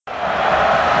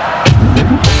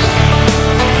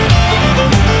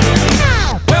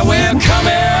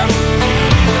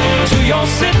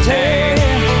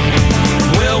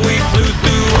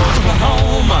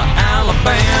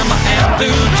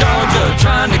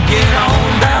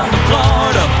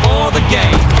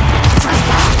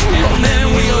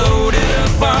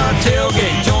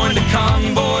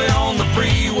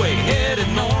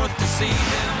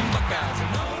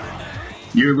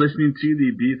listening to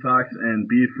the B Fox and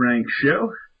B Frank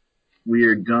show. We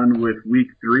are done with week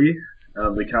 3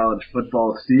 of the college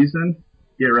football season.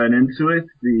 Get right into it.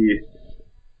 The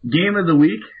game of the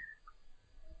week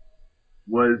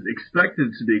was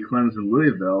expected to be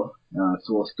Clemson-Louisville,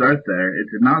 so we'll start there. It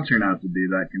did not turn out to be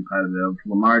that competitive.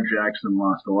 Lamar Jackson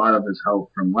lost a lot of his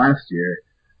help from last year,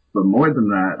 but more than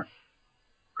that,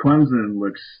 Clemson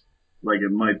looks like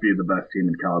it might be the best team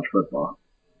in college football.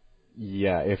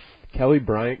 Yeah, if Kelly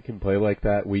Bryant can play like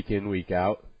that week in, week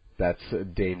out, that's a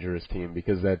dangerous team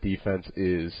because that defense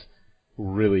is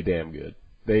really damn good.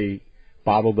 They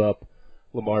bottled up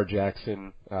Lamar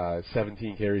Jackson,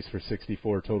 17 carries for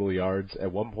 64 total yards.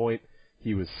 At one point,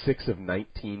 he was 6 of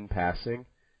 19 passing,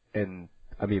 and,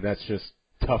 I mean, that's just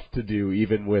tough to do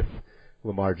even with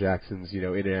Lamar Jackson's,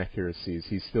 inaccuracies.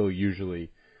 He's still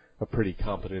usually a pretty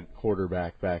competent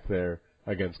quarterback back there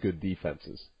against good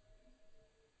defenses.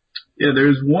 Yeah,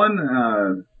 there's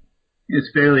one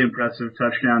it's fairly impressive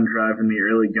touchdown drive in the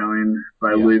early going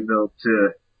by Louisville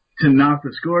to knock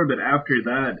the score, but after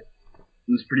that,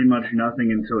 it was pretty much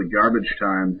nothing until garbage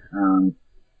time.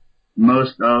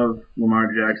 Most of Lamar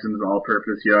Jackson's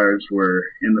all-purpose yards were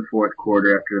in the fourth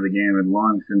quarter after the game had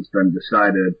long since been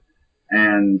decided,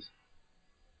 and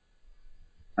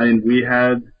I mean we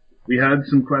had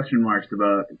some question marks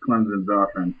about Clemson's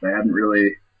offense. They hadn't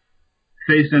really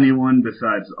faced anyone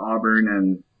besides Auburn,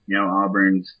 and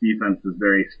Auburn's defense was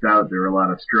very stout. There were a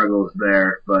lot of struggles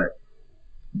there, but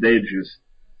they just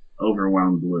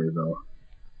overwhelmed Louisville.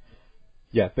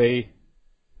 Yeah,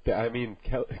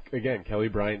 Kelly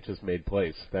Bryant just made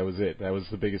plays. That was it. That was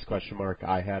the biggest question mark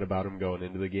I had about him going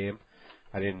into the game.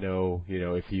 I didn't know,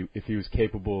 if he was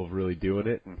capable of really doing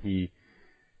it, and he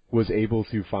was able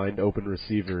to find open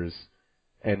receivers,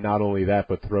 and not only that,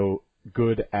 but throw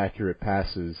good, accurate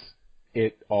passes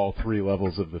at all 3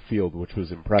 levels of the field, which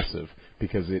was impressive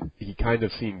because he kind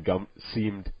of seemed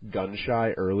gun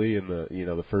shy early in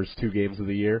the first 2 games of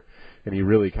the year, and he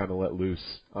really kind of let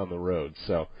loose on the road.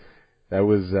 So that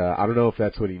was I don't know if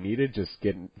that's what he needed, just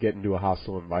get into a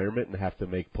hostile environment and have to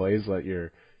make plays, let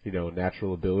your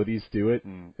natural abilities do it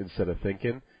instead of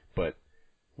thinking. But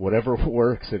whatever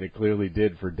works, and it clearly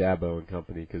did for Dabo and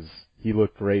company because he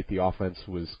looked great. The offense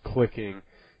was clicking.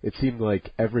 It seemed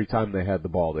like every time they had the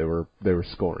ball, they were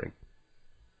scoring.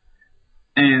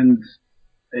 And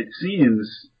it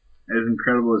seems, as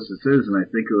incredible as this is, and I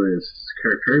think it was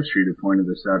Kirk Herbstreit who pointed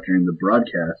this out during the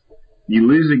broadcast, you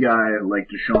lose a guy like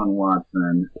Deshaun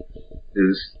Watson,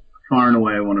 is far and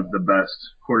away one of the best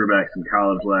quarterbacks in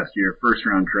college last year,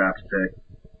 first-round draft pick,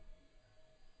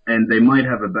 and they might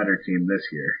have a better team this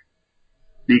year.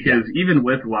 Because even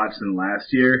with Watson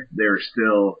last year, they were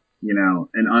still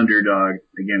an underdog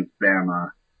against Bama,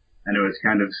 and it was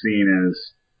kind of seen as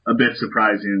a bit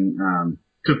surprising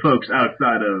to folks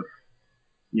outside of,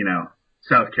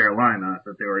 South Carolina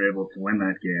that they were able to win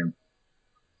that game.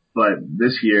 But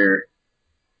this year,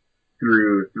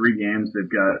 through 3 games, they've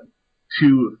got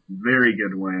 2 very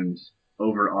good wins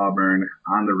over Auburn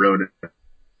on the road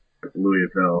at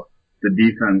Louisville. The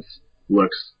defense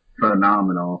looks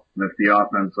phenomenal, and if the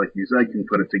offense, like you said, can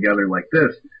put it together like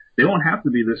this, they won't have to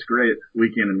be this great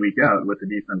week in and week out with the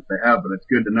defense they have, but it's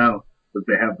good to know that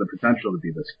they have the potential to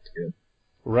be this good.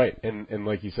 Right, and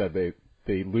like you said,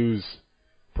 they lose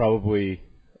probably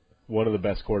one of the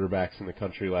best quarterbacks in the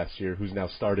country last year, who's now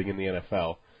starting in the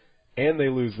NFL, and they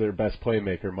lose their best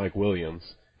playmaker, Mike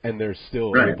Williams, and they're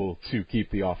still able to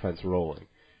keep the offense rolling.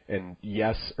 And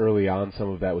yes, early on, some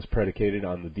of that was predicated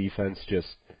on the defense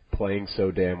just playing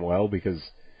so damn well because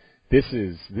this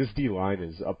D-line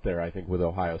is up there, I think, with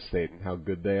Ohio State and how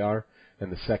good they are,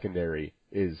 and the secondary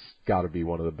is got to be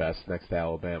one of the best next to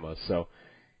Alabama. So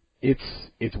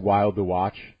it's wild to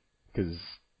watch because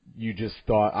you just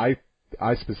thought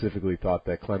I specifically thought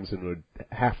that Clemson would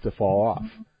have to fall off.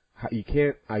 You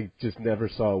can't. I just never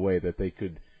saw a way that they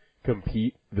could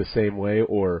compete the same way,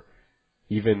 or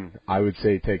even I would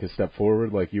say take a step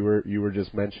forward, like you were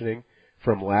just mentioning,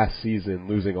 from last season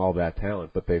losing all that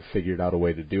talent, but they've figured out a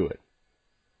way to do it.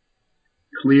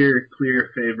 Clear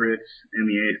favorites in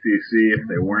the ACC if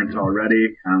they weren't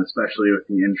already, especially with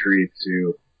the injury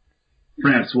to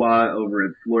Francois over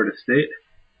at Florida State.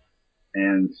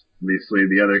 And obviously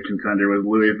the other contender was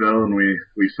Louisville, and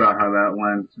we saw how that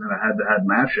went in a head-to-head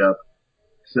matchup.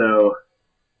 So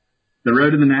the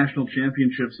road to the national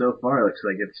championship so far looks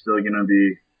like it's still going to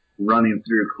be running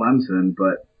through Clemson,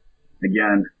 but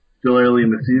again, still early in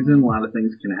the season, a lot of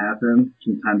things can happen.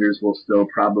 Contenders will still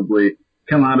probably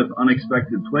come out of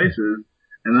unexpected places,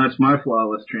 and that's my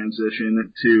flawless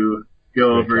transition to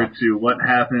go over to what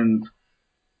happened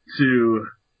to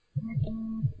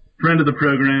friend of the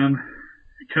program,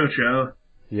 Coach O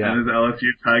Yeah. and his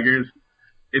LSU Tigers.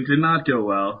 It did not go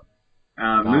well.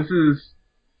 This is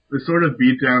the sort of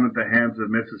beatdown at the hands of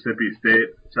Mississippi State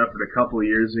suffered a couple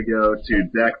years ago to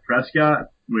Dak Prescott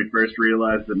when we first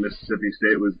realized that Mississippi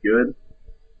State was good.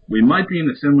 We might be in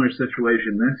a similar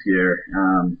situation this year.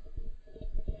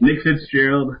 Nick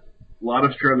Fitzgerald, a lot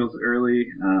of struggles early.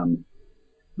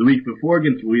 The week before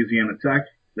against Louisiana Tech,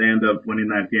 they end up winning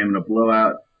that game in a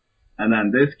blowout. And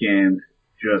then this game,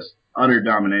 just utter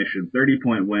domination.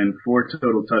 30-point win, 4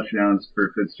 total touchdowns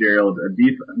for Fitzgerald, a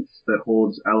defense that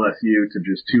holds LSU to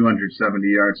just 270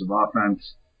 yards of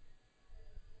offense.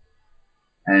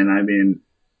 And I mean,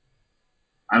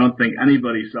 I don't think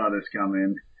anybody saw this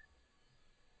coming.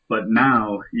 But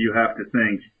now you have to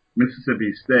think,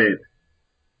 Mississippi State,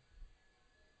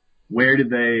 where did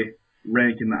they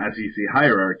rank in the SEC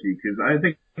hierarchy? Because I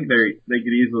think they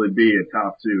could easily be a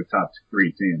top 2, top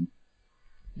 3 team.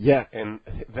 Yeah, and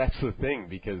that's the thing,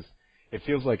 because it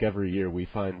feels like every year we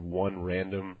find one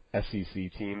random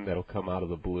SEC team that'll come out of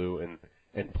the blue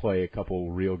and play a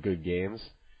couple real good games.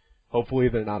 Hopefully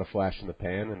they're not a flash in the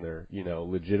pan and they're,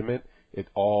 legitimate.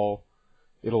 It'll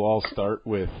all start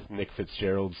with Nick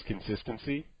Fitzgerald's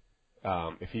consistency.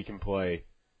 If he can play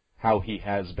how he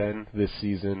has been this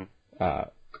season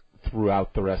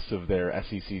throughout the rest of their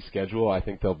SEC schedule, I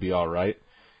think they'll be all right.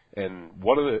 And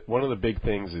one of the big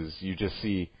things is you just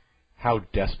see how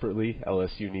desperately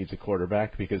LSU needs a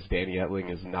quarterback, because Danny Etling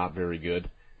is not very good,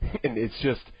 and it's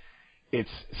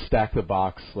stack the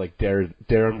box, like dare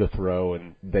them to throw,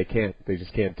 and they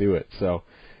just can't do it. So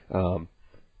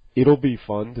it'll be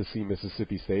fun to see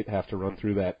Mississippi State have to run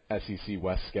through that SEC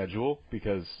West schedule,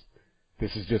 because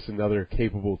this is just another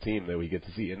capable team that we get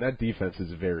to see, and that defense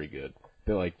is very good.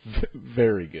 They're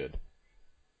very good.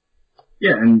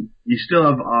 Yeah, and you still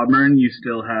have Auburn. You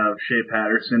still have Shea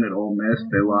Patterson at Ole Miss.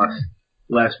 They lost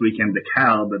last weekend to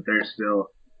Cal, but they're still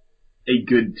a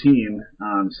good team.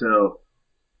 So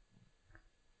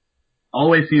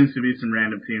always seems to be some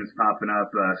random teams popping up,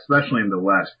 especially in the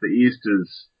West. The East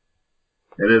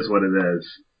it is what it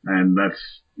is, and that's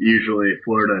usually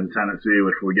Florida and Tennessee,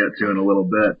 which we'll get to in a little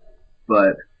bit.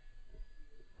 But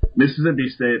Mississippi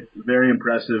State, very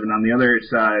impressive. And on the other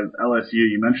side, LSU,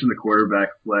 you mentioned the quarterback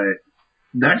play.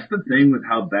 That's the thing with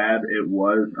how bad it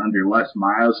was under Les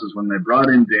Miles, is when they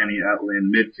brought in Danny Etling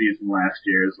mid-season last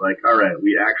year. It's like, all right,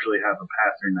 we actually have a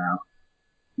passer now.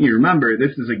 You remember,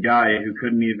 this is a guy who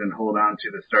couldn't even hold on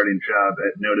to the starting job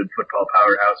at noted football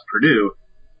powerhouse Purdue.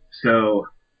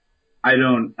 So I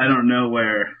don't know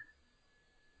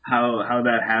how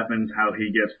that happens, how he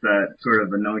gets that sort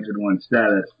of anointed one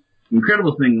status.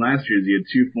 Incredible thing last year is he had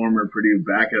 2 former Purdue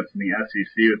backups in the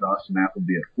SEC with Austin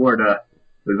Appleby at Florida.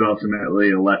 Was ultimately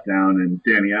a letdown, and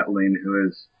Danny Etling, who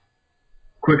is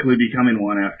quickly becoming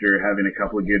one after having a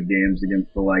couple of good games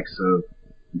against the likes of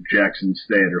Jackson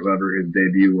State or whoever his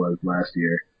debut was last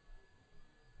year.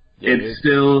 Yeah, it's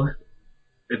still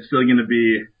going to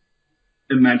be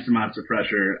immense amounts of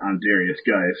pressure on Darius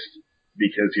Geist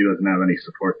because he doesn't have any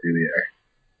support through the air.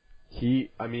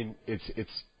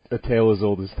 It's a tale as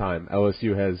old as time.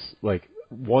 LSU has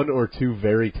one or two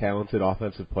very talented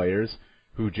offensive players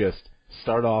who just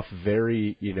start off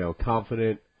very,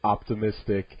 confident,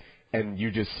 optimistic, and you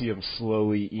just see them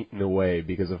slowly eaten away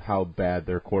because of how bad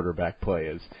their quarterback play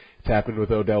is. It's happened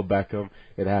with Odell Beckham.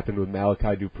 It happened with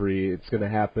Malachi Dupree. It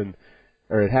happened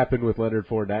with Leonard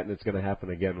Fournette, and it's going to happen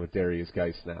again with Darius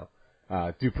Geist now.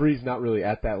 Dupree's not really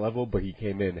at that level, but he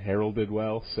came in heralded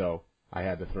well, so I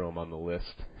had to throw him on the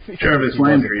list. Jarvis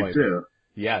Landry, too.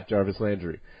 Yeah, Jarvis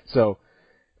Landry. So,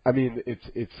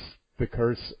 it's the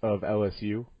curse of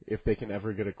LSU. If they can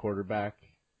ever get a quarterback,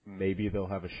 maybe they'll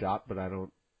have a shot, but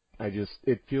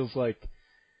it feels like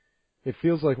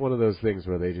one of those things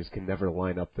where they just can never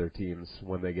line up their teams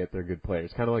when they get their good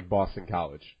players. Kind of like Boston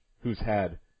College, who's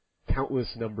had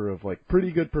countless number of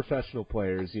pretty good professional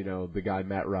players, the guy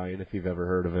Matt Ryan, if you've ever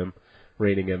heard of him,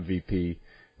 reigning MVP,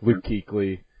 Luke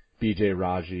Kuechly, B.J.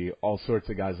 Raji, all sorts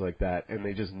of guys like that, and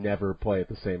they just never play at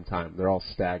the same time. They're all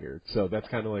staggered. So that's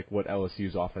kind of like what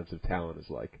LSU's offensive talent is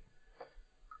like.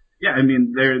 Yeah,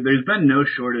 there's been no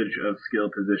shortage of skill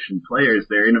position players.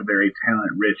 They're in a very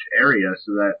talent-rich area,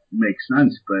 so that makes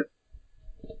sense, but,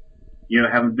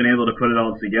 haven't been able to put it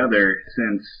all together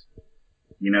since,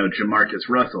 Jamarcus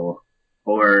Russell,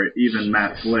 or even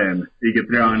Matt Flynn. You could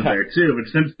throw in there too,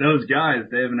 but since those guys,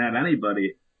 they haven't had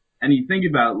anybody. And you think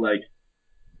about,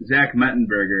 Zach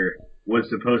Mettenberger was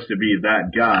supposed to be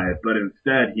that guy, but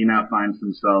instead he now finds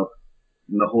himself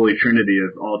in the holy trinity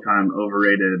of all-time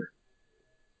overrated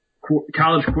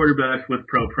college quarterbacks with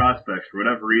pro prospects for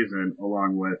whatever reason,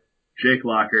 along with Jake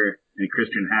Locker and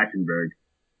Christian Hackenberg.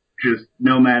 just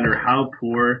no matter how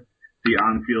poor the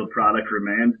on-field product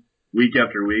remained, week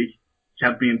after week,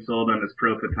 kept being sold on his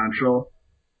pro potential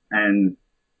and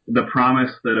the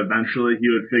promise that eventually he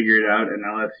would figure it out and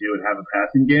LSU would have a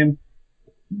passing game.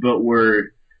 But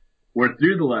we're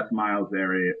through the Les Miles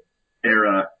era.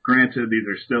 Granted, these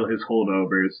are still his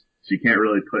holdovers, so you can't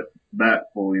really put that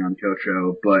fully on Coach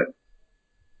O, but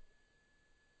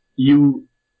you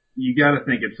got to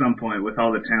think at some point with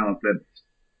all the talent that's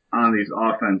on these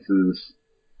offenses,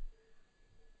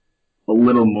 a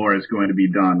little more is going to be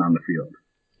done on the field.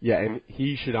 Yeah, and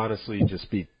he should honestly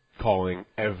just be calling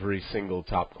every single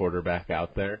top quarterback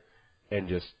out there and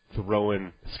just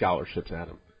throwing scholarships at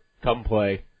him. Come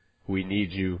play. We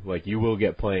need you. Like, you will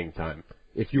get playing time.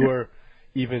 If you are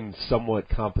even somewhat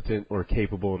competent or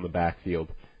capable in the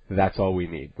backfield, that's all we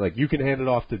need. Like, you can hand it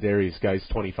off to Darius Geis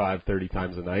 25, 30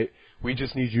 times a night. We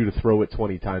just need you to throw it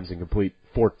 20 times and complete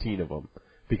 14 of them,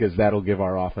 because that'll give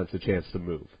our offense a chance to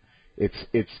move.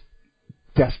 It's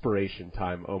desperation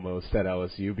time almost at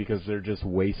LSU because they're just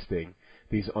wasting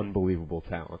these unbelievable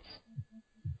talents.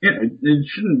 Yeah, it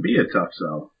shouldn't be a tough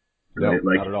sell. Right?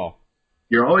 No, not at all.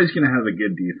 You're always going to have a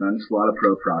good defense, a lot of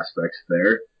pro prospects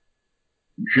there.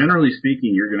 Generally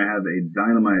speaking, you're going to have a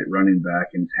dynamite running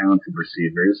back and talented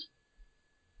receivers.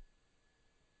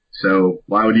 So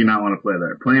why would you not want to play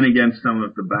there? Playing against some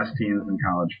of the best teams in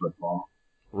college football.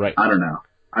 Right. I don't know.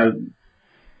 I don't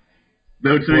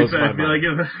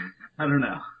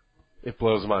know. It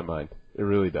blows my mind. It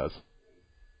really does.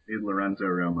 Need Lorenzo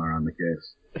Romar on the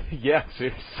case. Yeah,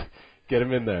 seriously. Get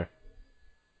him in there.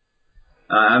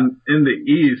 In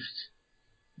the East,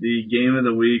 the game of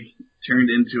the week turned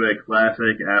into a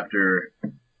classic after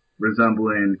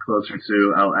resembling closer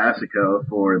to El Assico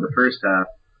for the first half.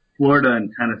 Florida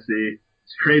and Tennessee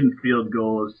trading field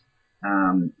goals.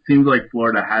 Seems like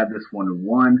Florida had this one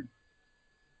won.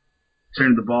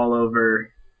 Turned the ball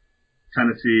over.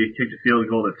 Tennessee kicked a field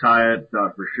goal to tie it.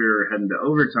 Thought for sure heading to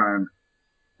overtime.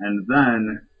 And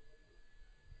then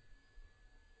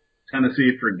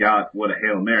Tennessee forgot what a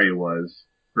Hail Mary was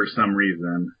for some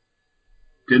reason.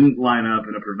 Didn't line up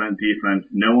in a prevent defense.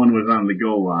 No one was on the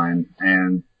goal line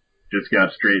and just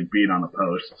got straight beat on the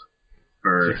post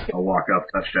for a walk-off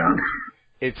touchdown.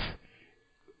 It's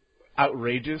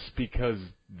outrageous because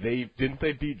they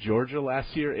beat Georgia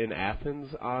last year in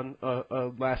Athens on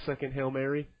a last-second Hail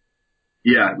Mary?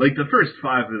 Yeah, like the first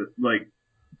five, like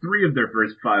 3 of their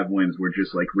first 5 wins were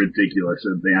just like ridiculous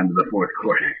at the end of the fourth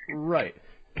quarter. Right.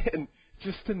 And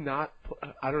just to not,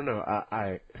 I don't know,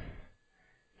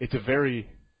 it's a very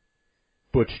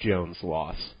Butch Jones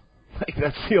loss. Like,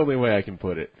 that's the only way I can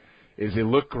put it. Is it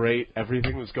looked great,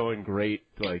 everything was going great,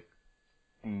 like,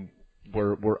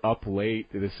 we're up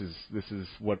late, this is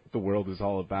what the world is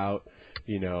all about,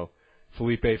 you know.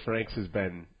 Felipe Franks has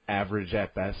been average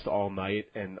at best all night,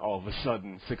 and all of a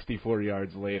sudden, 64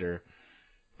 yards later,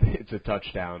 it's a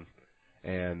touchdown,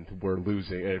 and we're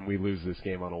losing, and we lose this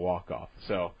game on a walk-off.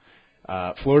 So,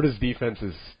 Florida's defense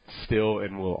is still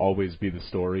and will always be the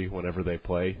story whenever they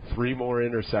play. 3 more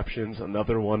interceptions,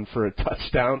 another one for a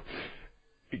touchdown.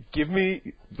 Give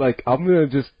me, like, I'm going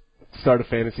to just start a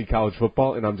fantasy college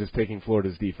football, and I'm just taking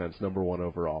Florida's defense number 1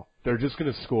 overall. They're just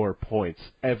going to score points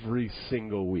every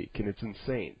single week, and it's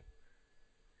insane.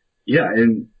 Yeah,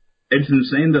 and it's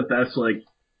insane that that's, like,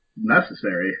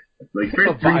 necessary. Like,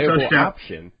 first 3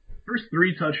 touchdowns. First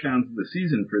 3 touchdowns of the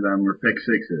season for them were pick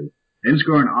sixes. Didn't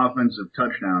score an offensive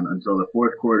touchdown until the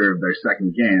fourth quarter of their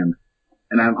second game,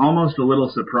 and I'm almost a little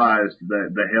surprised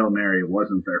that the Hail Mary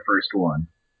wasn't their first one.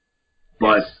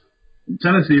 But from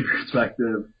Tennessee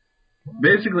perspective,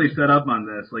 basically set up on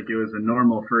this like it was a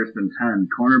normal 1st and 10.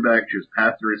 Cornerback just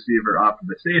passed the receiver off of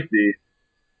the safety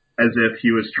as if he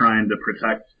was trying to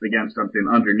protect against something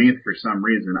underneath for some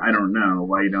reason. I don't know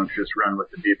why you don't just run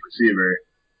with the deep receiver,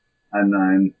 and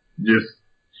then just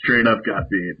straight up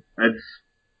got beat.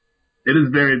 It is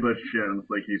very Butch Jones,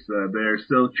 like you said. They are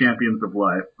still champions of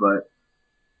life, but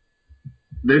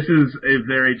this is a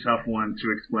very tough one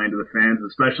to explain to the fans,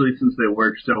 especially since they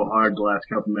worked so hard the last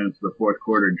couple minutes of the fourth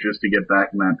quarter just to get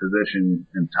back in that position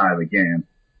and tie the game.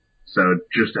 So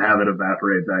just to have it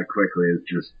evaporate that quickly is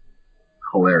just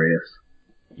hilarious.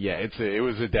 Yeah, it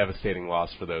was a devastating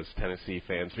loss for those Tennessee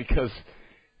fans because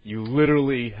you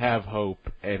literally have hope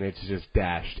and it's just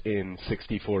dashed in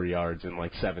 64 yards in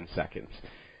like 7 seconds.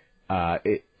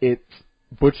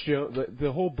 Butch Jones,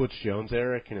 the whole Butch Jones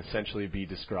era can essentially be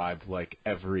described like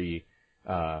every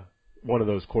one of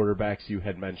those quarterbacks you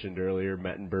had mentioned earlier,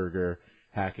 Mettenberger,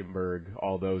 Hackenberg,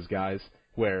 all those guys,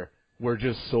 where we're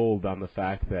just sold on the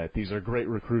fact that these are great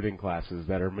recruiting classes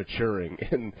that are maturing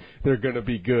and they're going to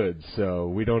be good, so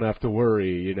we don't have to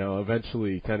worry.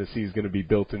 Eventually Tennessee's going to be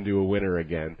built into a winner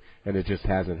again, and it just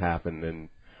hasn't happened. And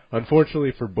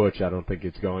unfortunately for Butch, I don't think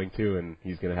it's going to, and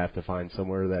he's going to have to find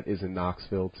somewhere that isn't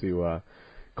Knoxville to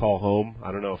call home.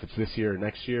 I don't know if it's this year or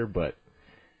next year, but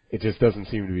it just doesn't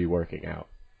seem to be working out.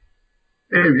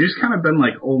 They've just kind of been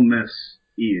like Ole Miss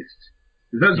East.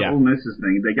 That's Ole Miss's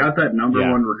thing. They got that number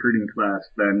one recruiting class,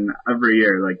 then every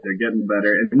year, like, they're getting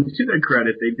better. And to their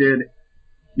credit, they did,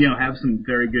 have some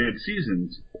very good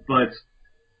seasons. But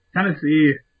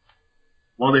Tennessee,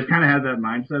 while they've kind of had that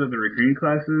mindset of the recruiting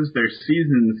classes, their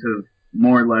seasons have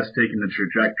more or less taken the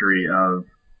trajectory of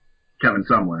Kevin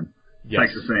Sumlin,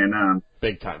 Texas A&M.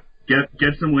 Big time.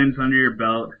 Get some wins under your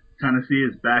belt. Tennessee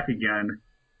is back again.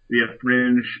 Be a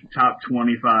fringe top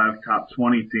 25, top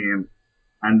 20 team.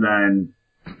 And then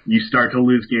you start to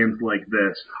lose games like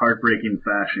this, heartbreaking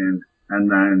fashion, and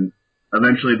then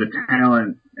eventually the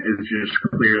talent is just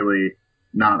clearly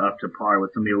not up to par with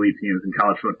some of the elite teams in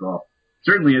college football.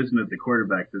 Certainly isn't at the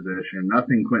quarterback position.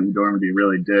 Nothing Quentin Dormady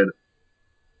really did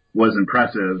was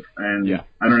impressive, and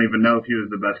I don't even know if he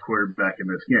was the best quarterback in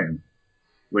this game,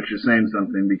 which is saying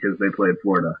something because they played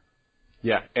Florida.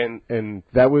 Yeah, and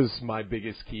that was my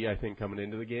biggest key, I think, coming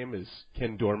into the game is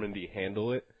can Dormady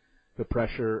handle it? The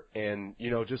pressure, and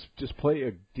just play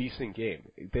a decent game.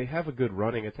 They have a good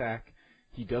running attack.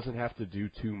 He doesn't have to do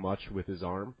too much with his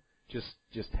arm.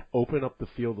 Just open up the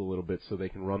field a little bit so they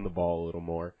can run the ball a little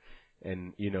more,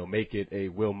 and make it a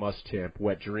Will Muschamp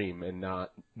wet dream and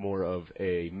not more of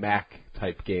a Mac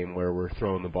type game where we're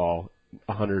throwing the ball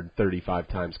 135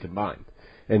 times combined.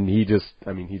 And he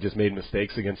just made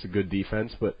mistakes against a good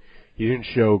defense, but he didn't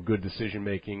show good decision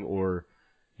making or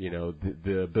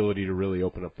the ability to really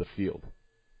open up the field.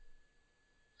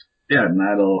 Yeah, and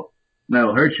that'll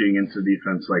hurt you against a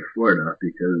defense like Florida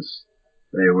because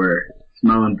they were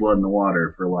smelling blood in the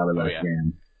water for a lot of that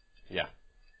game. Yeah.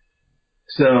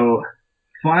 So,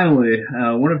 finally,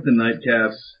 one of the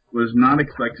nightcaps was not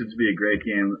expected to be a great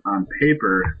game on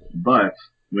paper, but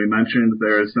we mentioned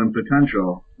there is some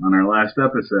potential on our last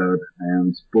episode,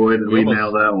 and boy, did we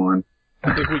nail that one.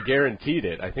 I think we guaranteed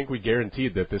it. I think we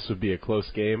guaranteed that this would be a close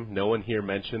game. No one here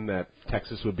mentioned that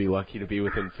Texas would be lucky to be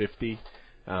within 50.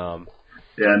 No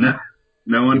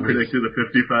one predicted a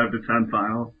 55-10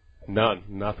 final. None.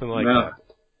 Nothing like that.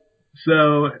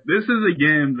 So this is a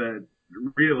game that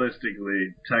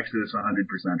realistically Texas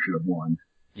 100% should have won.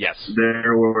 Yes.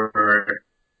 There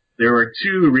were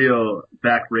two real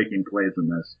back-breaking plays in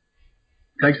this.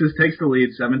 Texas takes the lead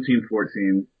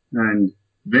 17-14, and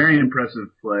very impressive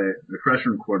play, the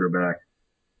freshman quarterback.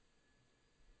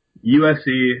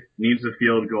 USC needs a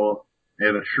field goal. They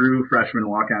have a true freshman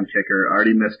walk-on kicker,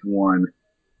 already missed one.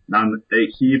 On a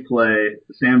key play,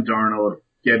 Sam Darnold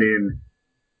getting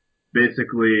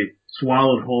basically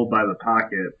swallowed whole by the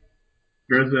pocket.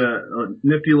 There's a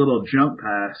nifty little jump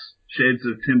pass, shades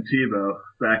of Tim Tebow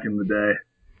back in the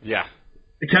day. Yeah.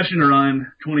 A catch and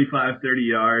run, 25, 30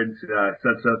 yards,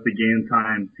 sets up the game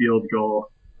time field goal.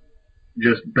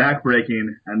 Just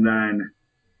back-breaking, and then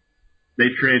they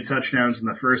trade touchdowns in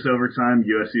the first overtime.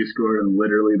 USC scored in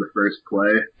literally the first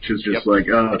play, which is just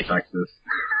Texas.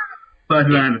 But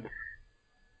then,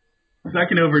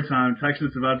 second overtime,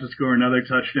 Texas about to score another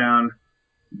touchdown.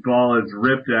 Ball is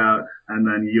ripped out, and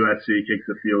then USC kicks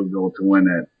a field goal to win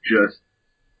it. Just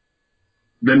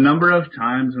the number of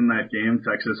times in that game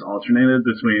Texas alternated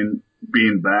between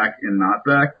being back and not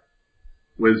back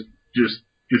was just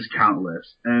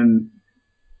countless. And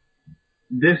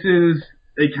this is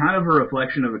a kind of a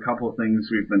reflection of a couple of things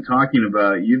we've been talking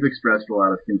about. You've expressed a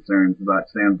lot of concerns about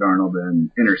Sam Darnold and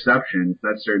interceptions.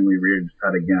 That certainly reared its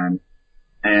head again.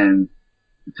 And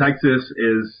Texas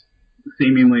is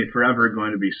seemingly forever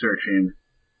going to be searching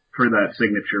for that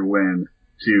signature win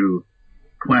to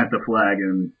plant the flag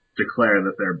and declare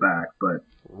that they're back, but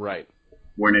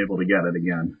weren't able to get it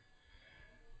again.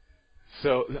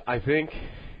 So I think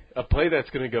a play that's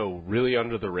going to go really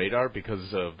under the radar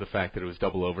because of the fact that it was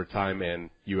double overtime and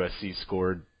USC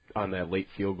scored on that late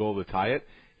field goal to tie it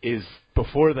is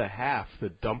before the half, the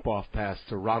dump-off pass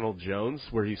to Ronald Jones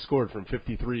where he scored from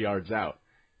 53 yards out.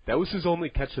 That was his only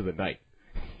catch of the night.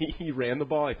 He ran the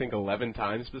ball, I think, 11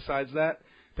 times besides that.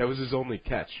 That was his only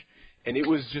catch. And it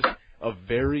was just a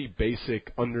very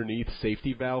basic underneath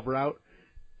safety valve route.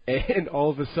 And all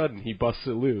of a sudden, he busts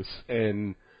it loose.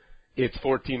 And it's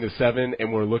 14-7,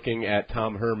 and we're looking at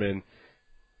Tom Herman.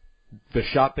 The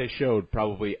shot they showed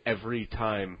probably every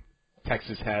time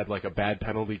Texas had like a bad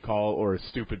penalty call or a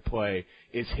stupid play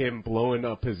is him blowing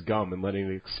up his gum and letting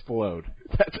it explode.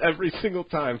 That's every single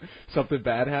time something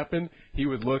bad happened, he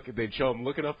would look, they'd show him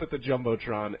looking up at the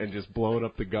Jumbotron and just blowing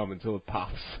up the gum until it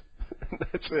pops.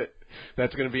 That's it.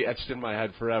 That's going to be etched in my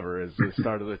head forever as the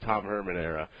start of the Tom Herman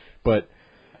era. But,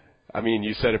 I mean,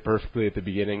 you said it perfectly at the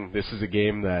beginning. This is a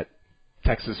game that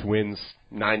Texas wins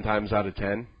 9 times out of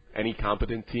 10. Any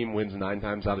competent team wins 9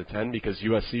 times out of 10 because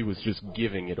USC was just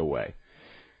giving it away.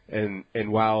 And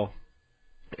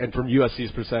from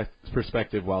USC's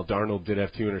perspective, while Darnold did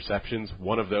have 2 interceptions,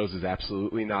 one of those is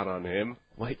absolutely not on him.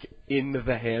 Like, in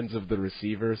the hands of the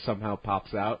receiver, somehow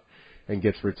pops out and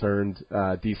gets returned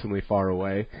decently far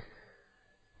away,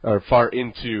 or far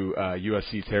into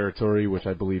USC territory, which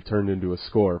I believe turned into a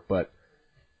score. But,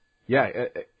 yeah,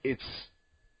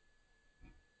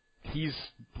 he's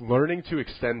learning to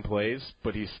extend plays,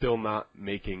 but he's still not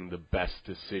making the best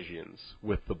decisions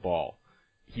with the ball.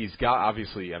 He's got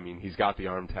the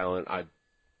arm talent. I'm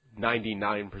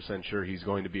 99% sure he's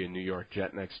going to be a New York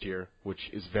Jet next year, which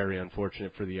is very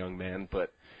unfortunate for the young man,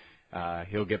 but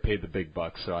he'll get paid the big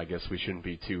bucks, so I guess we shouldn't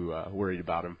be too worried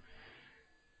about him.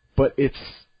 But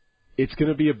it's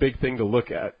going to be a big thing to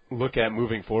look at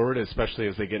moving forward, especially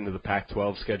as they get into the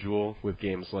Pac-12 schedule with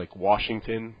games like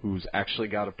Washington, who's actually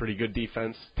got a pretty good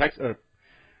defense.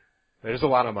 There's a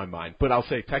lot on my mind, but I'll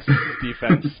say Texas'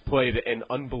 defense played an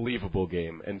unbelievable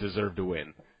game and deserved to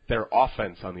win. Their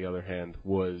offense, on the other hand,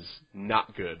 was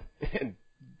not good and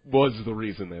was the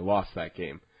reason they lost that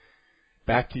game.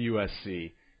 Back to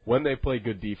USC. When they play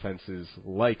good defenses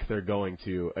like they're going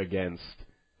to against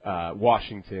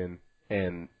Washington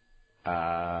and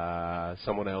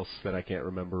someone else that I can't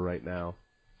remember right now.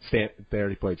 They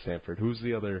already played Stanford. Who's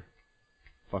the other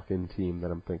fucking team that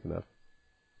I'm thinking of?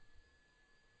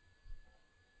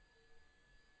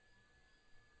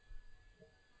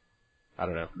 I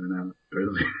don't know.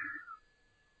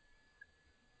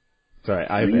 Sorry,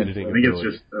 I'm editing. I think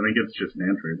it's just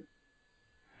Stanford.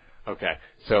 Okay,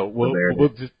 so we'll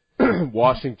just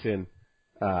Washington.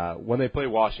 When they play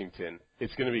Washington,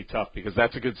 it's going to be tough because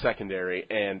that's a good secondary,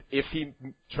 and if he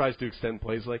tries to extend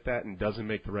plays like that and doesn't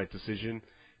make the right decision,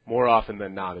 more often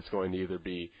than not, it's going to either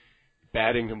be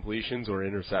bad incompletions or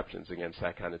interceptions against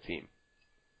that kind of team.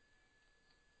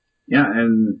 Yeah,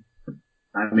 and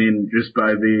I mean, just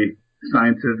by the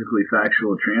scientifically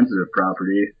factual transitive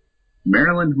property,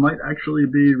 Maryland might actually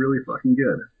be really fucking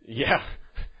good. Yeah,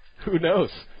 who knows?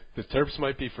 The Terps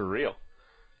might be for real.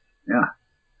 Yeah.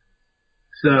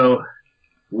 So, a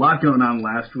lot going on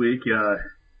last week.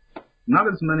 Not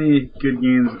as many good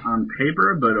games on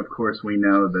paper, but of course we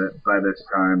know that by this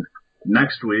time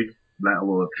next week, that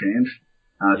will have changed.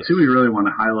 Yes. 2 we really want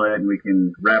to highlight, and we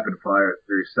can rapid fire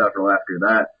through several after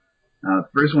that.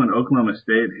 First one, Oklahoma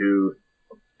State, who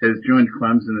has joined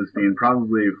Clemson as being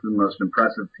probably the most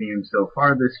impressive team so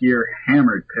far this year.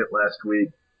 Hammered Pitt last week,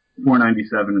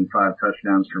 497 and 5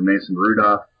 touchdowns for Mason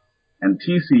Rudolph. And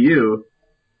TCU,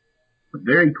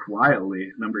 very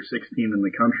quietly, number 16 in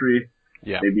the country.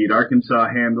 Yeah. They beat Arkansas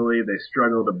handily. They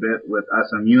struggled a bit with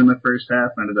SMU in the first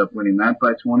half, ended up winning that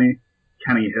by 20.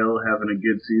 Kenny Hill having a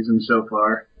good season so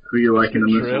far. Who are you liking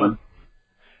in this one?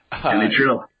 Kenny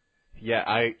Trill. Yeah,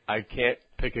 I can't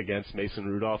pick against Mason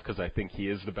Rudolph because I think he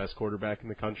is the best quarterback in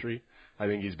the country. I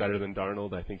think he's better than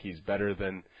Darnold. I think he's better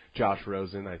than Josh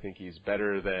Rosen. I think he's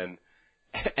better than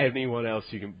anyone else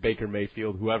Baker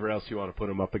Mayfield, whoever else you want to put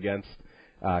him up against.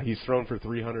 He's thrown for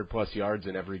 300-plus yards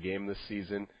in every game this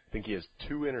season. I think he has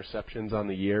 2 interceptions on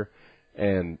the year.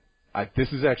 And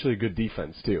this is actually a good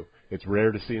defense, too. It's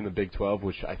rare to see in the Big 12,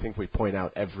 which I think we point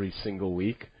out every single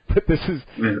week. But this is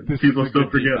people still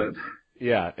forget it.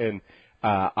 Yeah, and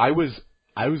I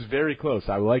was very close.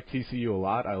 I like TCU a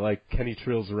lot. I like Kenny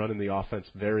Trill's running the offense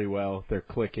very well. They're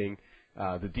clicking.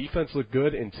 The defense looked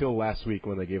good until last week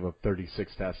when they gave up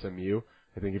 36 to SMU.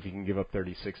 I think if you can give up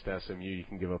 36 to SMU, you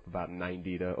can give up about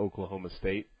 90 to Oklahoma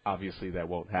State. Obviously, that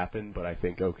won't happen, but I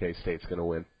think OK State's going to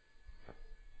win.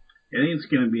 I think it's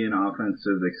going to be an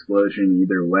offensive explosion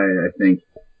either way. I think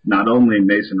not only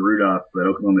Mason Rudolph, but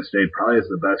Oklahoma State probably has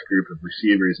the best group of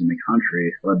receivers in the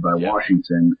country, led by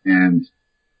Washington. And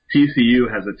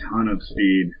TCU has a ton of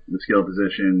speed, the skill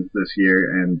position this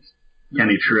year, and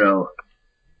Kenny Trill,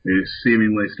 who's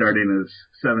seemingly starting his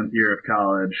 7th year of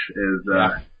college,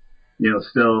 is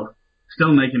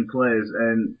still making plays.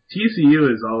 And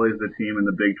TCU is always the team in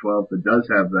the Big 12 that does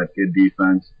have that good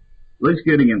defense. Looks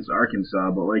good against Arkansas,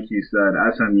 but like you said,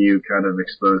 SMU kind of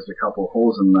exposed a couple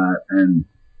holes in that, and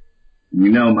we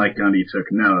know Mike Gundy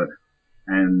took note,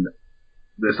 and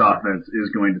this offense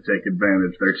is going to take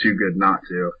advantage. They're too good not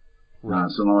to. Right.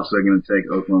 So I'm also going to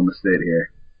take Oklahoma State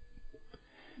here.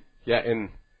 Yeah, and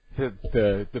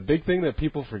the big thing that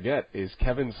people forget is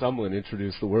Kevin Sumlin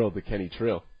introduced the world to Kenny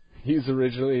Trill. He's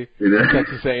originally a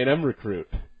Texas A&M recruit.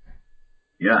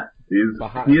 Yeah, he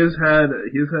has had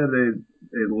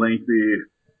a lengthy,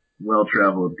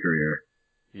 well-traveled career.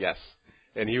 Yes,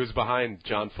 and he was behind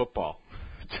John Football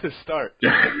to start.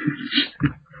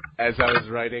 As I was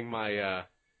writing my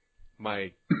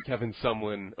my Kevin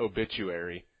Sumlin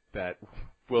obituary that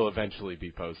will eventually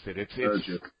be posted,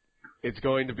 it's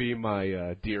going to be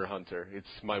my Deer Hunter. It's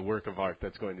my work of art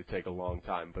that's going to take a long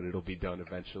time, but it'll be done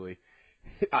eventually.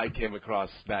 I came across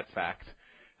that fact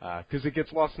because it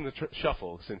gets lost in the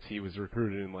shuffle since he was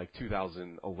recruited in like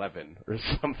 2011 or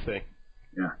something.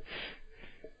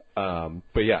 Yeah.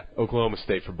 But yeah, Oklahoma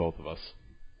State for both of us.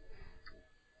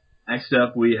 Next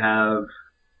up, we have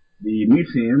the new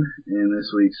team in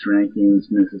this week's rankings,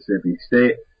 Mississippi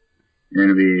State. They're going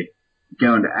to be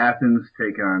going to Athens,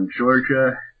 take on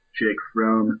Georgia. Jake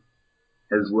Fromm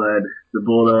has led the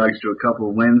Bulldogs to a couple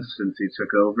of wins since he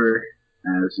took over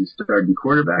as his starting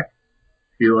quarterback.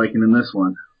 Feel like in this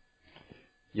one?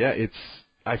 Yeah,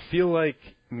 I feel like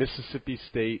Mississippi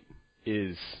State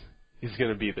is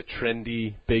going to be the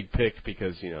trendy big pick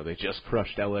because they just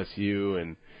crushed LSU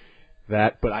and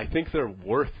that, but I think they're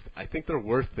worth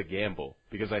the gamble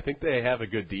because I think they have a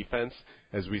good defense.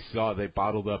 As we saw, they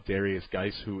bottled up Darius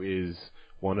Geis, who is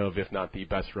one of, if not the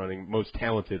best most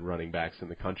talented running backs in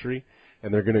the country,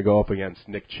 and they're going to go up against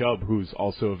Nick Chubb, who's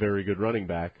also a very good running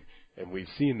back, and we've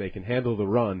seen they can handle the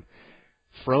run.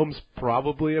 Fromm's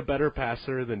probably a better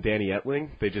passer than Danny Etling.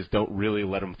 They just don't really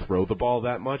let him throw the ball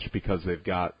that much because they've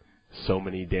got so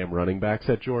many damn running backs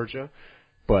at Georgia.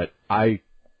 But I'm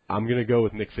going to go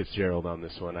with Nick Fitzgerald on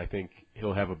this one. I think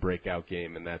he'll have a breakout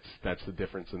game, and that's the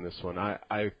difference in this one.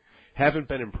 I haven't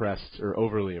been impressed or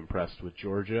overly impressed with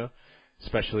Georgia,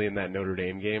 especially in that Notre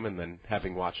Dame game, and then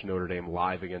having watched Notre Dame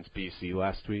live against BC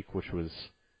last week, which was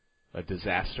a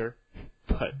disaster.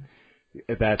 But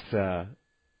that's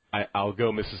I'll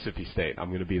go Mississippi State. I'm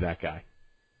going to be that guy.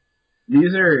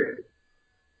 These are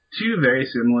two very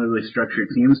similarly structured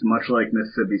teams, much like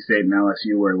Mississippi State and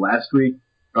LSU were last week,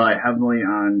 rely heavily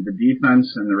on the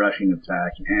defense and the rushing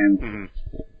attack. And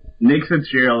Nick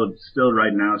Fitzgerald still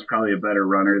right now is probably a better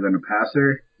runner than a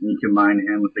passer. You combine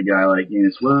him with a guy like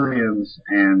Enos Williams,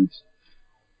 and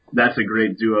that's a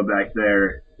great duo back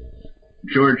there.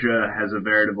 Georgia has a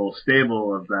veritable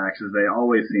stable of backs, as they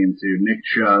always seem to. Nick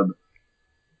Chubb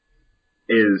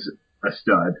is a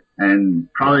stud,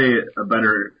 and probably a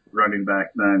better running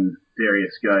back than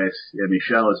Darius Geis. Yeah,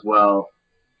 Michelle as well.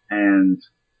 And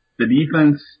the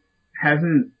defense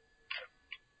hasn't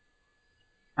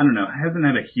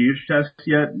had a huge test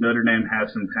yet. Notre Dame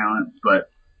has some talent, but,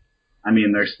 I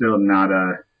mean, they're still not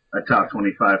a top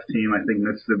 25 team. I think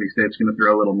Mississippi State's going to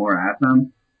throw a little more at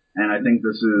them. And I think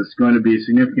this is going to be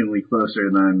significantly closer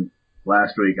than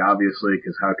last week, obviously,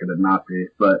 because how could it not be?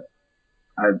 But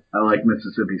I like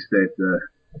Mississippi State to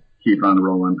keep on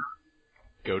rolling.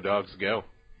 Go Dogs, go.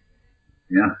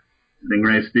 Yeah.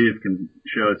 Stingray Steve can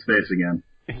show its face again.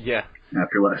 Yeah.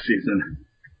 After last season.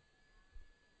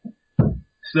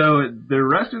 So the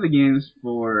rest of the games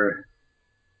for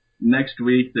next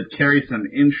week that carry some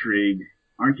intrigue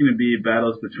aren't going to be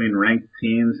battles between ranked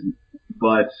teams,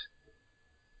 but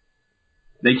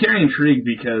they carry intrigue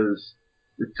because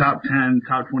the top 10,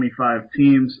 top 25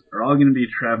 teams are all going to be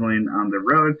traveling on the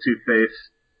road to face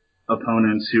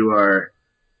opponents who are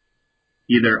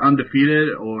either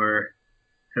undefeated or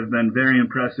have been very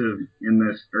impressive in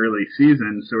this early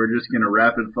season. So we're just going to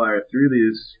rapid fire through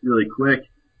these really quick.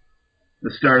 To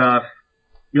start off,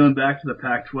 going back to the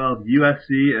Pac-12,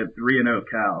 USC at 3-0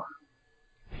 Cal.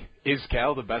 Is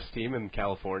Cal the best team in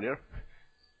California?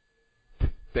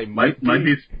 They might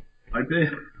be.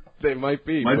 They might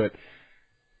be, but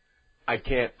I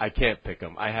can't pick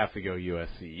them. I have to go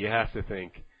USC. You have to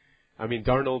think. I mean,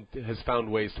 Darnold has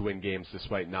found ways to win games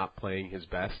despite not playing his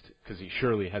best, because he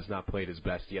surely has not played his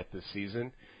best yet this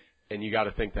season. And you got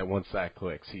to think that once that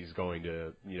clicks, he's going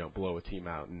to, blow a team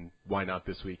out. And why not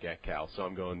this week at Cal? So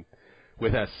I'm going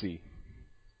with SC.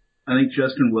 I think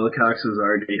Justin Wilcox has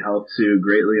already helped to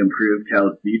greatly improve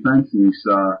Cal's defense, and you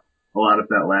saw a lot of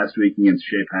that last week against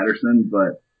Shea Patterson.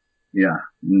 But yeah,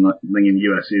 I'm thinking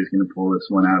USC is going to pull this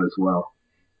one out as well.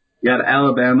 You got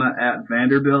Alabama at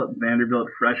Vanderbilt. Vanderbilt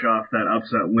fresh off that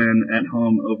upset win at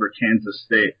home over Kansas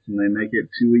State. Can they make it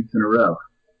 2 weeks in a row?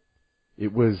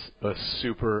 It was a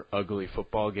super ugly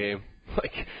football game,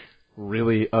 like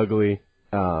really ugly.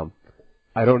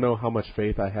 I don't know how much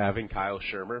faith I have in Kyle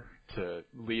Shermer to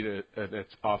lead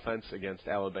its offense against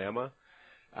Alabama.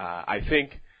 I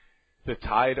think the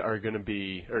Tide are going to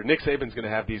be, or Nick Saban's going to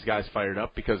have these guys fired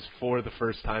up because for the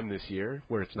first time this year,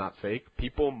 where it's not fake,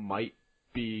 people might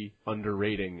be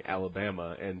underrating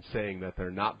Alabama and saying that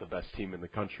they're not the best team in the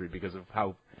country because of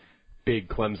how big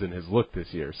Clemson has looked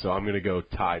this year. So I'm going to go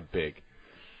Tide big.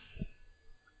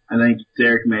 I think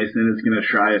Derek Mason is going to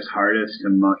try his hardest to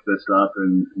muck this up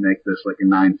and make this like a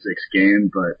 9-6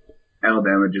 game, but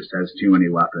Alabama just has too many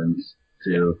weapons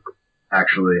to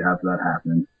actually have that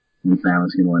happen. And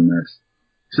Bama's going to win this.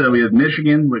 So we have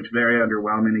Michigan, which very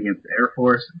underwhelming against Air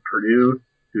Force, and Purdue,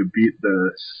 who beat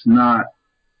the snot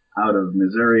out of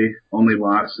Missouri. Only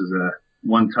loss is a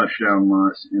 1-touchdown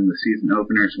loss in the season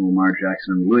openers from Lamar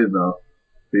Jackson and Louisville.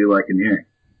 Who do you like in here?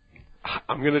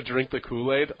 I'm going to drink the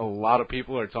Kool-Aid. A lot of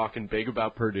people are talking big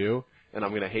about Purdue, and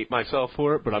I'm going to hate myself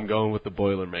for it, but I'm going with the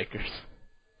Boilermakers.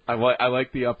 I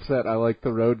like the upset. I like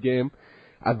the road game.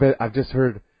 I've just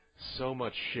heard so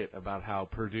much shit about how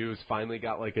Purdue's finally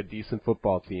got like a decent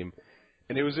football team,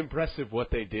 and it was impressive what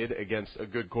they did against a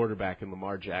good quarterback in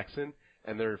Lamar Jackson,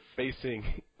 and they're facing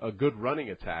a good running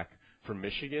attack from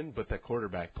Michigan, but that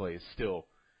quarterback play is still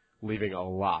leaving a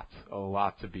lot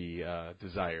to be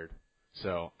desired.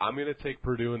 So I'm going to take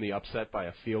Purdue in the upset by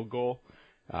a field goal.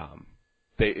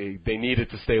 They need it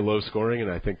to stay low scoring,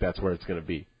 and I think that's where it's going to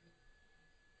be.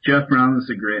 Jeff Brown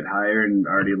is a great hire and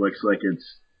already looks like it's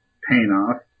paying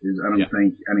off. I don't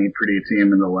think any Purdue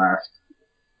team in the last,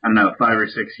 5 or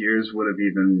 6 years would have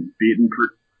even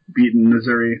beaten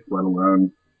Missouri, let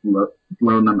alone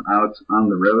blown them out on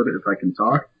the road, if I can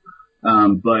talk.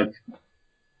 But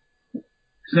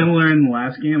similar in the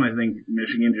last game, I think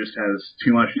Michigan just has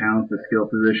too much talent at the skill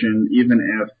position. Even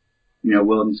if,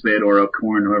 Wilton Spade or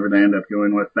O'Korn, whoever they end up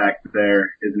going with back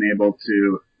there, isn't able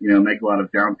to, make a lot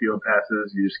of downfield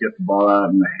passes, you just get the ball out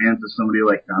in the hands of somebody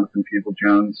like Jonathan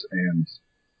Peoples-Jones and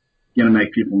going to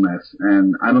make people miss.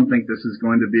 And I don't think this is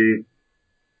going to be,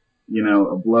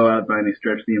 a blowout by any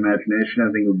stretch of the imagination.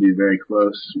 I think it'll be very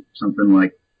close, something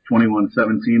like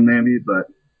 21-17 maybe,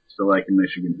 but still liking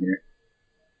Michigan here.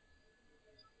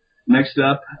 Next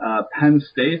up, Penn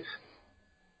State,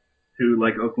 who,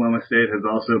 like Oklahoma State, has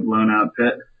also blown out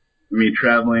Pitt.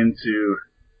 Traveling to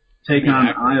take on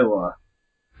Akron. Iowa.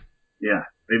 Yeah,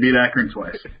 they beat Akron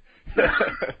twice.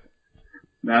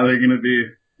 Now they're going to be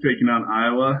taking on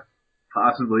Iowa,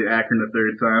 possibly Akron a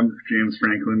third time if James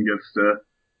Franklin gets to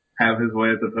have his way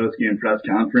at the post-game press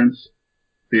conference.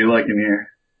 Who do you like in here?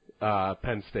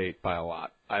 Penn State by a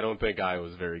lot. I don't think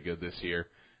Iowa's very good this year.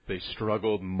 They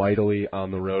struggled mightily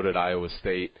on the road at Iowa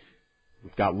State.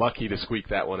 Got lucky to squeak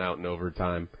that one out in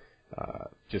overtime.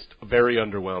 Just very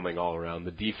underwhelming all around.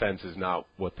 The defense is not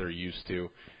what they're used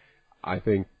to. I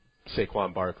think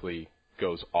Saquon Barkley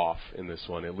goes off in this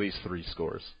one, at least 3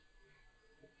 scores.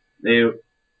 They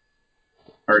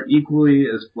are equally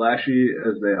as flashy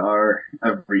as they are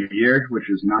every year, which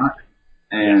is not.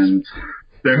 And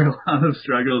there are a lot of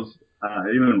struggles,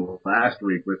 even last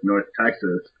week with North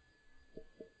Texas.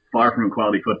 Far from a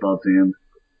quality football team.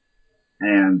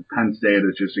 And Penn State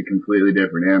is just a completely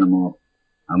different animal.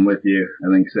 I'm with you.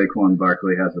 I think Saquon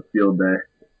Barkley has a field day.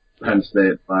 Penn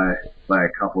State by a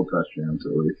couple touchdowns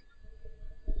at least.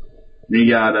 You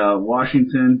got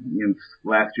Washington against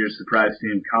last year's surprise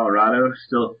team, Colorado,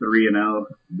 still 3-0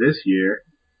 this year.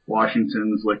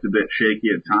 Washington's looked a bit shaky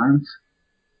at times.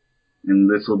 And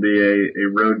this will be a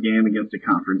road game against a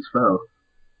conference foe.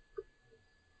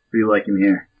 Who do you like in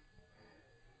here?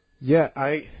 Yeah,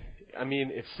 I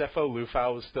mean, if Sefo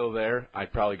Lufau was still there,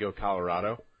 I'd probably go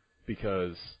Colorado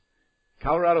because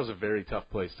Colorado's a very tough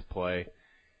place to play.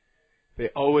 They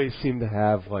always seem to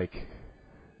have,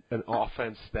 an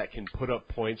offense that can put up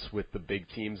points with the big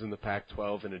teams in the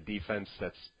Pac-12 and a defense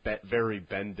that's very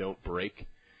bend, don't break.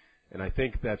 And I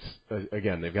think that's,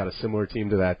 again, they've got a similar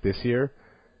team to that this year,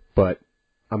 but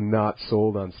I'm not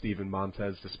sold on Steven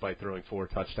Montez despite throwing 4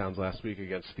 touchdowns last week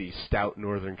against the stout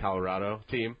Northern Colorado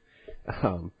team.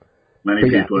 Many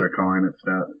people are calling it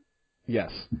stout.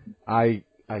 Yes. I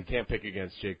can't pick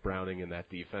against Jake Browning in that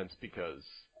defense because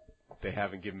they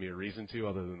haven't given me a reason to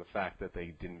other than the fact that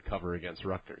they didn't cover against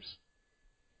Rutgers.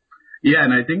 Yeah,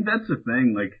 and I think that's the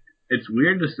thing. It's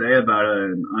weird to say about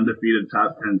an undefeated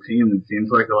top 10 team. It seems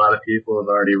like a lot of people have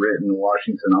already written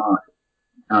Washington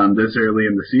off this early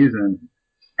in the season.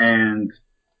 And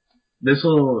this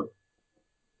will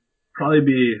probably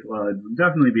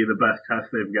definitely be the best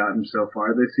test they've gotten so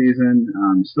far this season.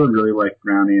 Still really like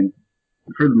Browning.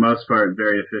 For the most part,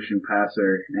 very efficient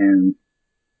passer. And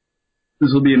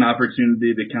this will be an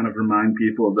opportunity to kind of remind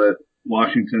people that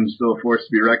Washington's still a force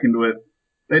to be reckoned with.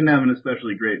 They didn't have an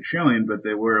especially great showing, but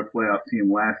they were a playoff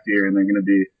team last year, and they're going to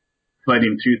be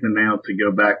fighting tooth and nail to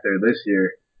go back there this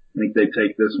year. I think they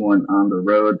take this one on the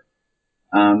road.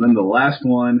 Then the last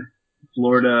one,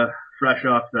 Florida, fresh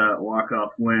off that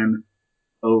walk-off win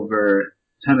over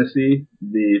Tennessee,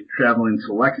 the traveling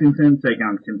to Lexington, take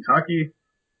on Kentucky.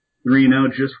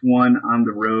 3-0, just won on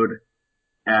the road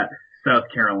at South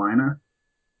Carolina.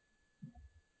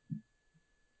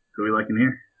 Who we liking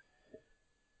here?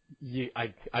 Yeah,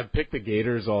 I've picked the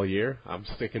Gators all year. I'm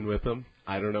sticking with them.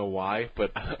 I don't know why,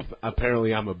 but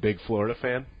apparently I'm a big Florida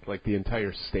fan, like the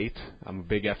entire state. I'm a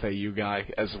big FAU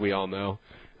guy, as we all know.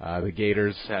 The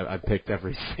Gators I've picked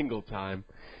every single time.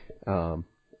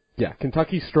 Yeah,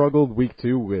 Kentucky struggled week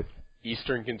 2 with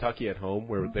Eastern Kentucky at home,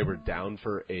 where they were down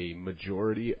for a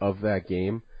majority of that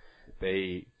game.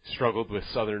 They struggled with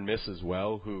Southern Miss as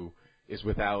well, who is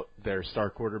without their star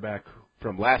quarterback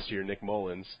from last year, Nick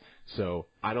Mullins. So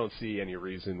I don't see any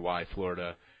reason why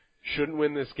Florida shouldn't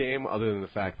win this game other than the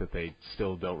fact that they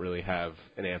still don't really have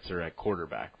an answer at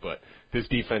quarterback. But this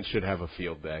defense should have a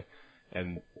field day.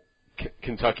 And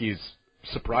Kentucky's,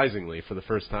 surprisingly, for the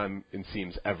first time in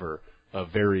seems ever, a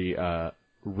very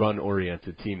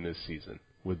run-oriented team this season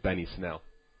with Benny Snell.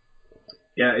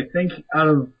 Yeah, I think out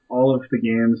of all of the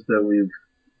games that we've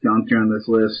gone through on this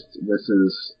list, this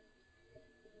is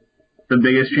the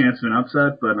biggest chance of an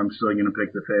upset, but I'm still going to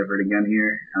pick the favorite again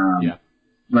here.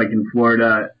 Like in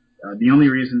Florida, the only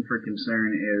reason for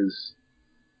concern is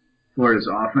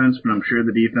Florida's offense, but I'm sure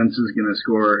the defense is going to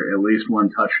score at least one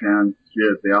touchdown,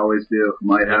 as they always do.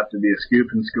 Might have to be a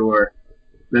scoop and score.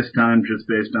 This time,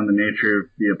 just based on the nature of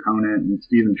the opponent, and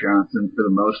Steven Johnson, for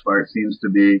the most part, seems to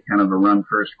be kind of a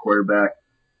run-first quarterback.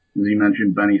 As you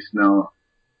mentioned, Benny Snell,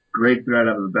 great threat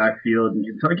out of the backfield, and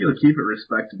Kentucky will keep it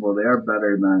respectable. They are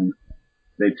better than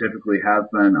they typically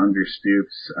have been under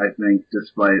Stoops, I think,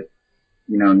 despite,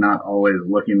 not always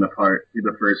looking the part through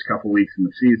the first couple weeks in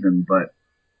the season. But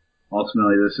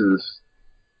ultimately, this is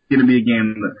going to be a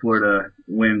game that Florida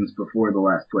wins before the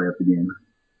last play of the game.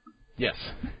 Yes,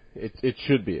 it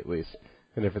should be at least.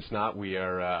 And if it's not, we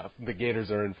are the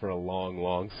Gators are in for a long,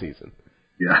 long season.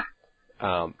 Yeah.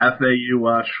 FAU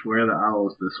watch, where are the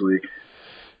Owls this week?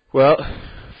 Well,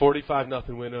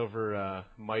 45-0 win over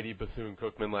mighty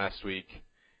Bethune-Cookman last week.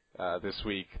 This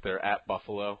week they're at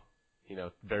Buffalo.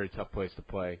 Very tough place to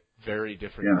play. Very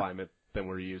different climate than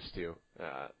we're used to.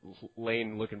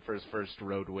 Lane looking for his first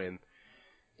road win.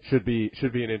 Should be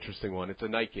an interesting one. It's a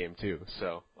night game too.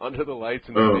 So under the lights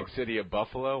in the big city of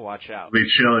Buffalo, watch out. It'll be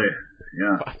chilly.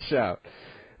 Yeah. Watch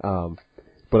out.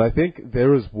 But I think there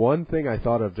was one thing I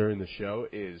thought of during the show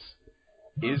is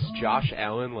Josh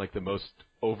Allen like the most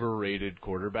overrated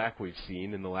quarterback we've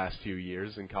seen in the last few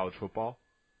years in college football?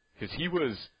 Because he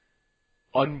was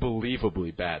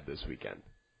unbelievably bad this weekend.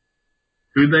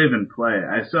 Who'd they even play?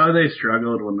 I saw they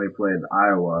struggled when they played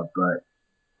Iowa, but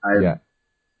I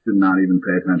did not even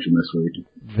pay attention this week.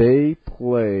 They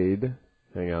played...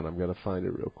 Hang on, I'm going to find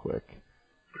it real quick.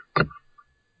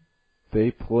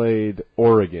 They played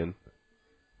Oregon.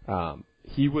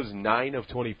 He was 9 of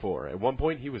 24. At one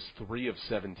point, he was 3 of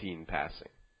 17 passing.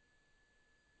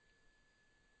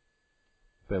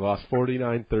 They lost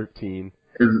 49-13.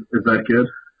 Is that good?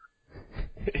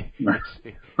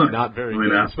 Not very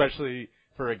good, especially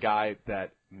for a guy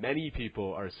that many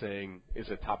people are saying is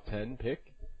a top 10 pick.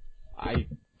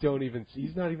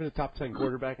 He's not even a top 10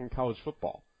 quarterback in college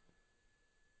football.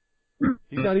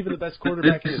 He's not even the best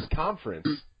quarterback in his conference.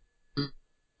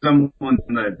 Someone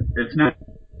that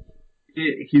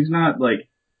he's not like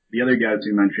the other guys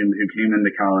you mentioned who came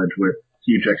into college with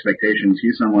huge expectations.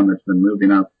 He's someone that's been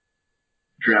moving up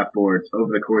draft boards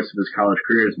over the course of his college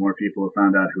career as more people have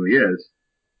found out who he is.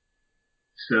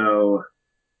 So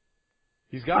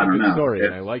he's got a good story,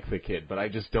 and I like the kid, but I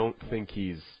just don't think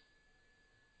he's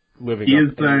living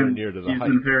up anywhere near to the hype.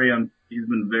 He's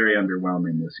been very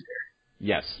underwhelming this year.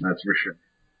 Yes, that's for sure.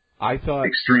 I thought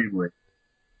extremely.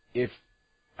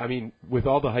 With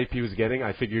all the hype he was getting,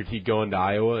 I figured he'd go into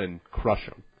Iowa and crush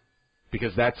them.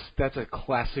 Because that's a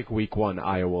classic week 1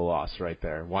 Iowa loss right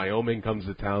there. Wyoming comes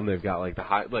to town, they've got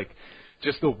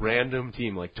just a random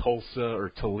team like Tulsa or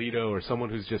Toledo or someone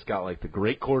who's just got like the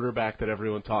great quarterback that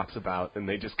everyone talks about, and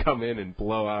they just come in and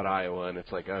blow out Iowa, and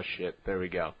it's like, oh shit, there we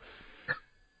go.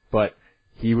 But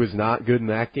he was not good in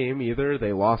that game either.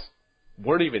 They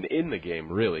weren't even in the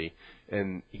game really,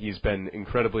 and he's been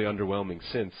incredibly underwhelming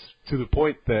since, to the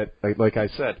point that, like I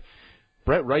said,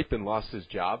 Brett Reitman lost his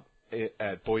job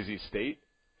at Boise State,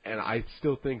 and I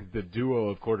still think the duo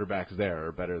of quarterbacks there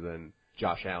are better than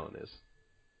Josh Allen is.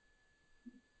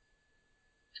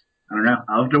 I don't know.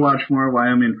 I'll have to watch more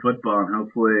Wyoming football, and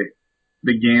hopefully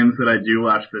the games that I do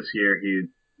watch this year, he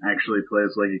actually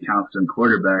plays like a competent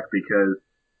quarterback, because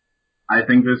I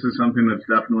think this is something that's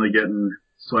definitely getting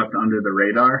swept under the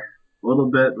radar a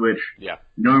little bit, which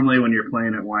normally when you're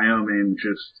playing at Wyoming,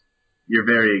 just your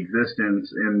very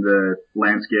existence in the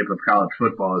landscape of college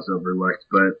football is overlooked.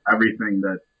 But everything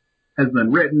that has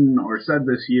been written or said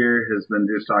this year has been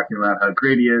just talking about how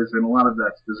great he is, and a lot of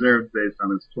that's deserved based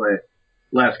on his play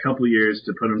last couple years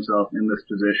to put himself in this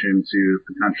position to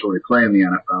potentially play in the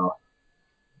NFL.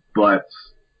 But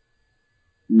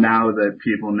now that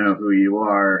people know who you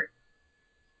are,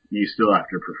 you still have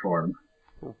to perform.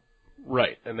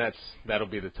 Right, and that'll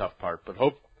be the tough part. But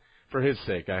for his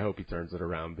sake, I hope he turns it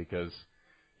around, because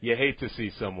you hate to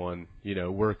see someone,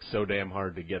 work so damn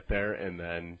hard to get there and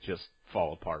then just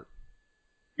fall apart.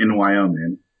 In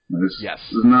Wyoming. There's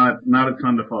not a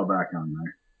ton to fall back on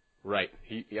there. Right.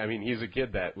 He's a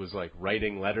kid that was like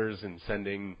writing letters and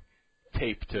sending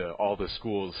tape to all the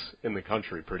schools in the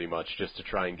country pretty much just to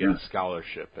try and get a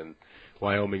scholarship, and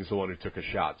Wyoming's the one who took a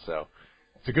shot. So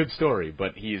it's a good story,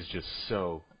 but he's just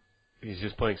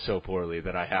playing so poorly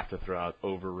that I have to throw out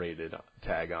overrated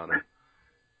tag on him.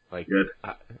 Like, good.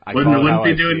 I wouldn't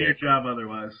be doing your job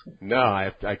otherwise. No,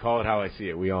 I call it how I see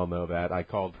it. We all know that. I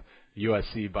called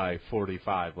USC by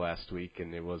 45 last week,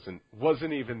 and it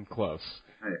wasn't even close.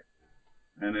 Hey,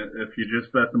 and if you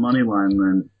just bet the money line,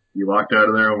 then you walked out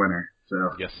of there a winner.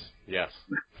 So yes.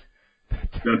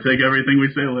 Don't take everything we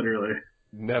say literally.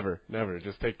 Never.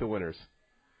 Just take the winners.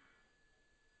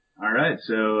 All right,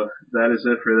 so that is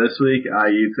it for this week.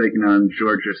 IU taking on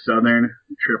Georgia Southern,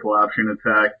 triple option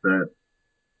attack that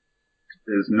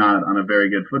is not on a very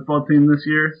good football team this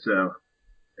year. So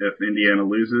if Indiana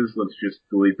loses, let's just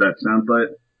delete that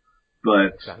soundbite.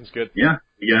 But sounds good. Yeah,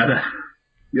 you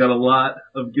got a lot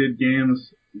of good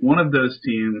games. One of those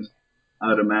teams, I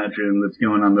would imagine, that's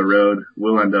going on the road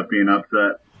will end up being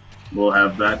upset. We'll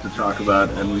have that to talk about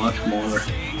and much more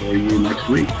for you next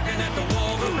week.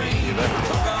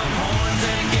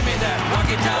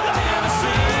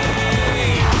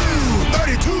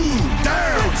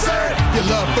 You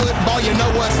love football, you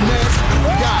know what's next.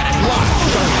 Got it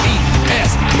locked on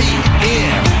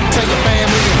ESPN. Tell your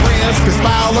family and friends, cause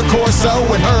File a Corso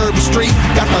and Herb Street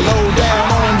got the lowdown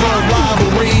on the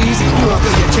rivalries.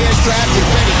 Buckle your chin strap, get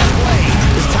ready to play.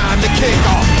 It's time to kick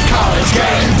off College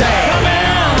Game Day.